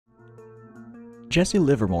Jesse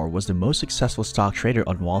Livermore was the most successful stock trader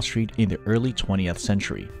on Wall Street in the early 20th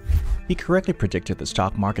century. He correctly predicted the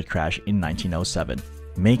stock market crash in 1907,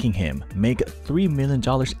 making him make $3 million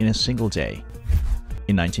in a single day.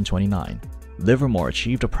 In 1929, Livermore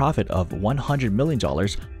achieved a profit of $100 million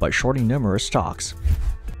by shorting numerous stocks.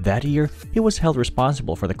 That year, he was held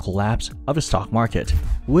responsible for the collapse of the stock market,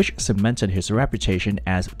 which cemented his reputation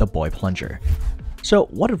as the boy plunger. So,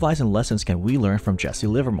 what advice and lessons can we learn from Jesse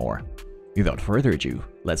Livermore? Without further ado,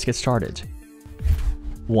 let's get started.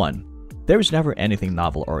 1. There is never anything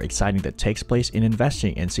novel or exciting that takes place in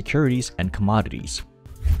investing in securities and commodities.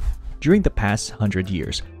 During the past 100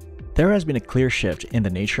 years, there has been a clear shift in the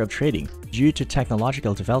nature of trading due to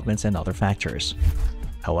technological developments and other factors.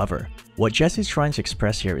 However, what Jesse is trying to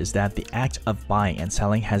express here is that the act of buying and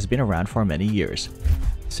selling has been around for many years.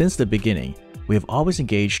 Since the beginning, we have always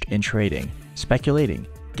engaged in trading, speculating,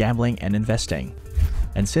 gambling, and investing.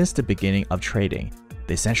 And since the beginning of trading,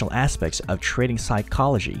 the essential aspects of trading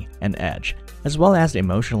psychology and edge, as well as the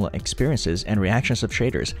emotional experiences and reactions of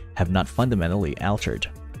traders, have not fundamentally altered.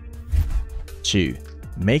 2.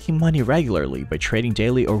 Making money regularly by trading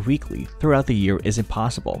daily or weekly throughout the year is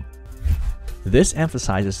impossible. This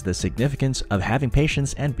emphasizes the significance of having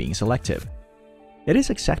patience and being selective. It is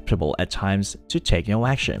acceptable at times to take no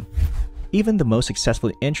action. Even the most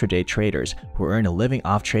successful intraday traders who earn a living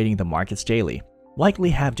off trading the markets daily likely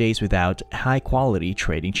have days without high-quality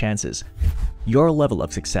trading chances. Your level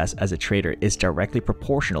of success as a trader is directly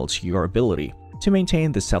proportional to your ability to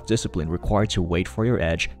maintain the self-discipline required to wait for your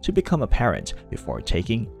edge to become apparent before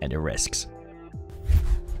taking any risks.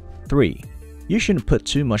 3. You shouldn't put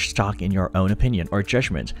too much stock in your own opinion or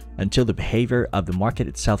judgment until the behavior of the market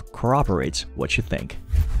itself corroborates what you think.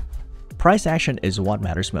 Price action is what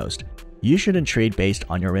matters most. You shouldn't trade based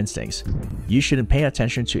on your instincts. You shouldn't pay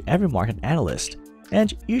attention to every market analyst,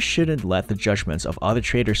 and you shouldn't let the judgments of other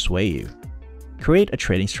traders sway you. Create a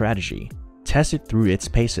trading strategy, test it through its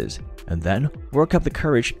paces, and then work up the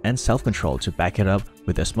courage and self-control to back it up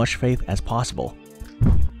with as much faith as possible.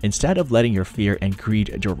 Instead of letting your fear and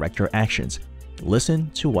greed direct your actions,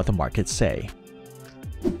 listen to what the markets say.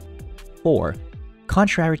 4.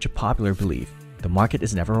 Contrary to popular belief, the market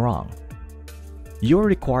is never wrong. You are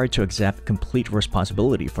required to accept complete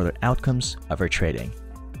responsibility for the outcomes of your trading.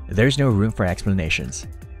 There's no room for explanations.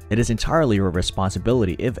 It is entirely your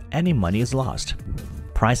responsibility if any money is lost.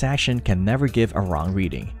 Price action can never give a wrong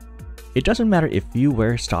reading. It doesn't matter if you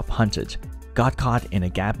were stop hunted, got caught in a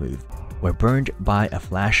gap move, were burned by a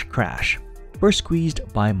flash crash, were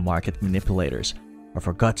squeezed by market manipulators, or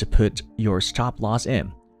forgot to put your stop loss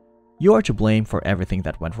in. You are to blame for everything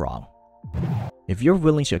that went wrong. If you're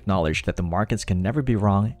willing to acknowledge that the markets can never be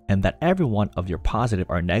wrong and that every one of your positive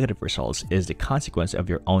or negative results is the consequence of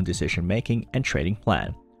your own decision-making and trading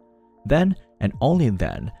plan, then and only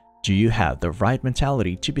then do you have the right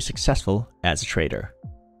mentality to be successful as a trader.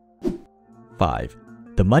 5.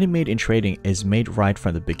 The money made in trading is made right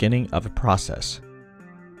from the beginning of a process.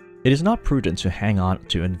 It is not prudent to hang on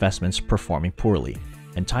to investments performing poorly,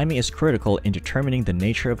 and timing is critical in determining the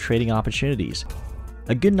nature of trading opportunities.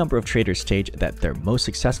 A good number of traders state that their most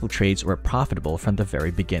successful trades were profitable from the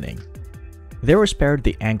very beginning. They were spared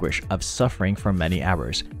the anguish of suffering for many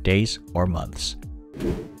hours, days, or months.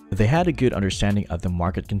 They had a good understanding of the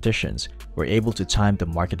market conditions, were able to time the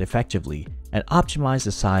market effectively, and optimize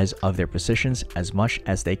the size of their positions as much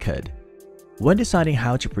as they could. When deciding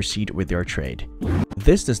how to proceed with your trade,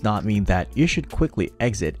 this does not mean that you should quickly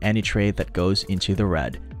exit any trade that goes into the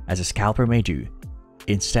red, as a scalper may do.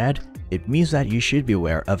 Instead, it means that you should be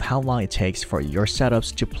aware of how long it takes for your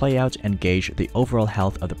setups to play out and gauge the overall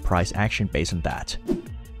health of the price action based on that.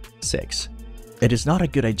 6. It is not a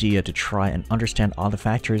good idea to try and understand all the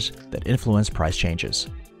factors that influence price changes.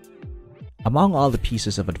 Among all the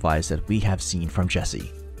pieces of advice that we have seen from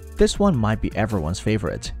Jesse, this one might be everyone's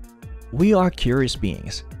favorite. We are curious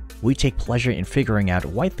beings. We take pleasure in figuring out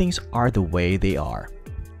why things are the way they are.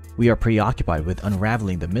 We are preoccupied with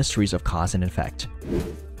unraveling the mysteries of cause and effect.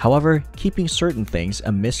 However, keeping certain things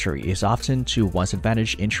a mystery is often to one's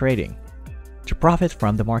advantage in trading. To profit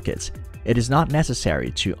from the markets, it is not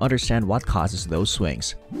necessary to understand what causes those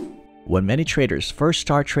swings. When many traders first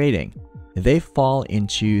start trading, they fall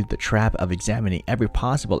into the trap of examining every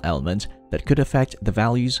possible element that could affect the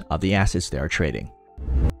values of the assets they are trading.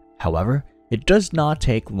 However, it does not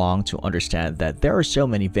take long to understand that there are so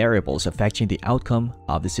many variables affecting the outcome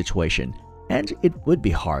of the situation, and it would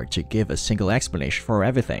be hard to give a single explanation for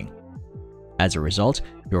everything. As a result,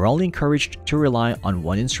 you're only encouraged to rely on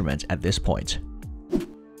one instrument at this point.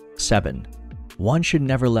 7. One should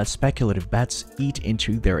never let speculative bets eat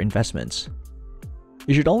into their investments.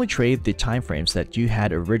 You should only trade the timeframes that you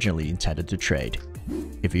had originally intended to trade.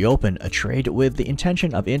 If you open a trade with the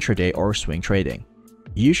intention of intraday or swing trading,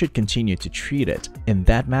 you should continue to treat it in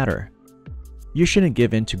that manner. You shouldn't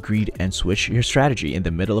give in to greed and switch your strategy in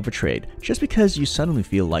the middle of a trade just because you suddenly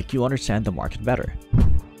feel like you understand the market better.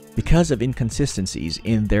 Because of inconsistencies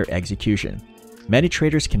in their execution, many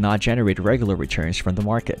traders cannot generate regular returns from the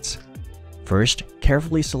markets. First,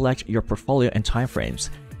 carefully select your portfolio and timeframes,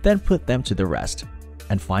 then put them to the rest,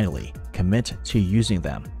 and finally, commit to using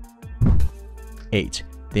them. 8.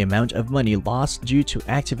 The amount of money lost due to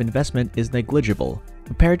active investment is negligible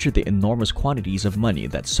compared to the enormous quantities of money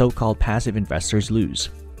that so-called passive investors lose.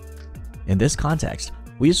 In this context,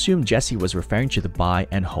 we assume Jesse was referring to the buy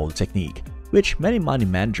and hold technique, which many money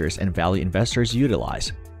managers and value investors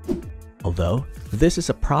utilize. Although this is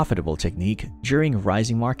a profitable technique during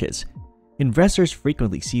rising markets, investors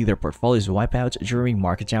frequently see their portfolios wipe out during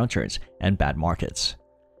market downturns and bad markets.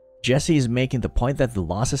 Jesse is making the point that the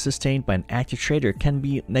losses sustained by an active trader can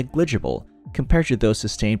be negligible compared to those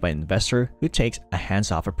sustained by an investor who takes a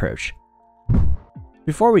hands-off approach.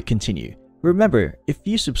 Before we continue, remember, if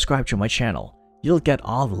you subscribe to my channel, you'll get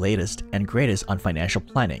all the latest and greatest on financial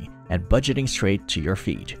planning and budgeting straight to your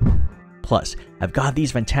feed. Plus, I've got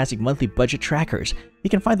these fantastic monthly budget trackers. You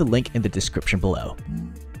can find the link in the description below.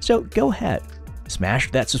 So go ahead,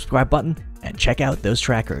 smash that subscribe button and check out those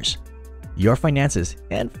trackers. Your finances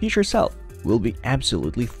and future self will be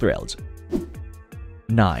absolutely thrilled.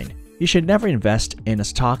 9. You should never invest in a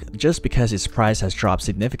stock just because its price has dropped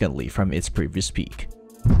significantly from its previous peak.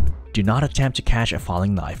 Do not attempt to catch a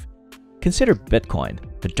falling knife. Consider Bitcoin,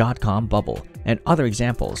 the dot-com bubble, and other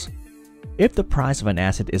examples. If the price of an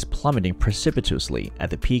asset is plummeting precipitously at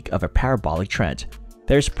the peak of a parabolic trend,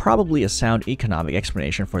 there's probably a sound economic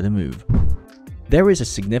explanation for the move. There is a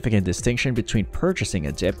significant distinction between purchasing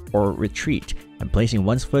a dip or retreat and placing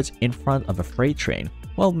one's foot in front of a freight train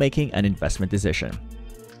while making an investment decision.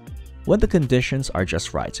 When the conditions are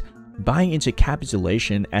just right, buying into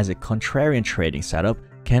capitulation as a contrarian trading setup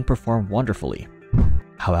can perform wonderfully.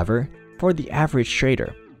 However, for the average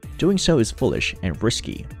trader, doing so is foolish and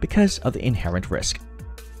risky because of the inherent risk.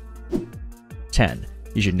 10.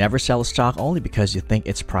 You should never sell a stock only because you think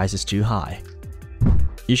its price is too high.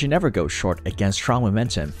 You should never go short against strong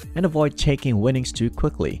momentum and avoid taking winnings too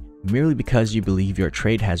quickly merely because you believe your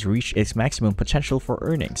trade has reached its maximum potential for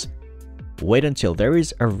earnings. Wait until there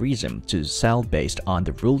is a reason to sell based on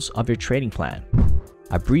the rules of your trading plan.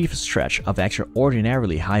 A brief stretch of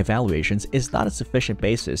extraordinarily high valuations is not a sufficient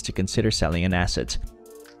basis to consider selling an asset.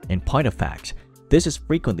 In point of fact, this is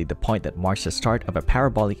frequently the point that marks the start of a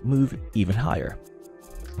parabolic move even higher.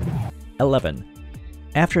 11.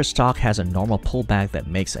 After a stock has a normal pullback that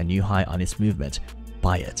makes a new high on its movement,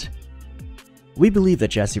 buy it. We believe that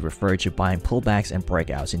Jesse referred to buying pullbacks and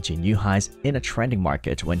breakouts into new highs in a trending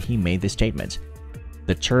market when he made this statement.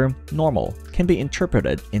 The term normal can be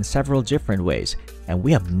interpreted in several different ways, and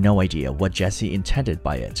we have no idea what Jesse intended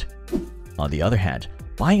by it. On the other hand,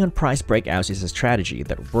 buying on price breakouts is a strategy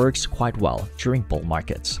that works quite well during bull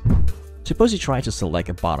markets. Suppose you try to select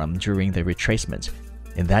a bottom during the retracement.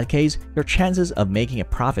 In that case, your chances of making a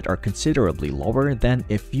profit are considerably lower than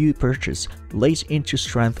if you purchase late into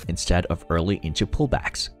strength instead of early into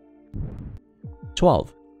pullbacks.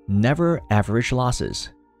 12. Never average losses.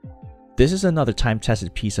 This is another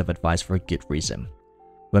time-tested piece of advice for a good reason.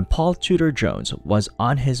 When Paul Tudor Jones was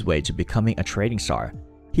on his way to becoming a trading star,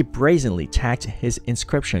 he brazenly tacked his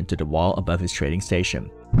inscription to the wall above his trading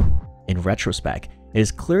station. In retrospect, it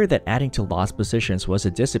is clear that adding to loss positions was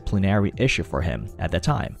a disciplinary issue for him at that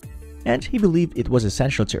time, and he believed it was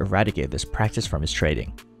essential to eradicate this practice from his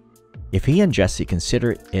trading. If he and Jesse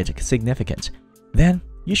consider it significant, then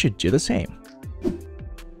you should do the same.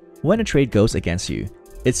 When a trade goes against you,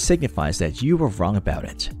 it signifies that you were wrong about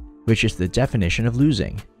it, which is the definition of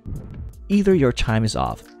losing. Either your time is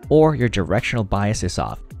off or your directional bias is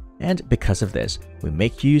off, and because of this, we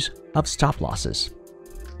make use of stop losses.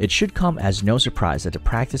 It should come as no surprise that the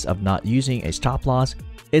practice of not using a stop loss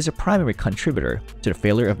is a primary contributor to the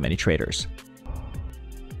failure of many traders.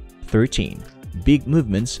 13. Big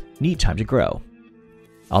movements need time to grow.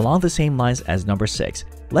 Along the same lines as number 6,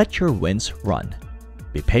 let your wins run.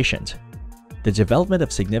 Be patient. The development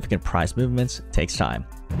of significant price movements takes time.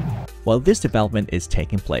 While this development is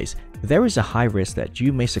taking place, there is a high risk that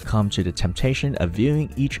you may succumb to the temptation of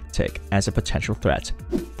viewing each tick as a potential threat,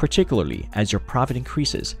 particularly as your profit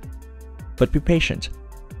increases. But be patient.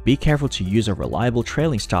 Be careful to use a reliable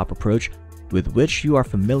trailing stop approach with which you are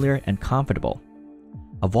familiar and comfortable.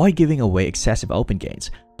 Avoid giving away excessive open gains,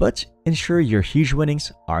 but ensure your huge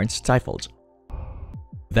winnings aren't stifled.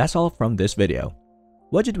 That's all from this video.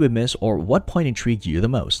 What did we miss, or what point intrigued you the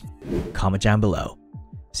most? Comment down below.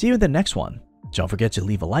 See you in the next one. Don't forget to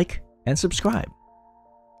leave a like and subscribe.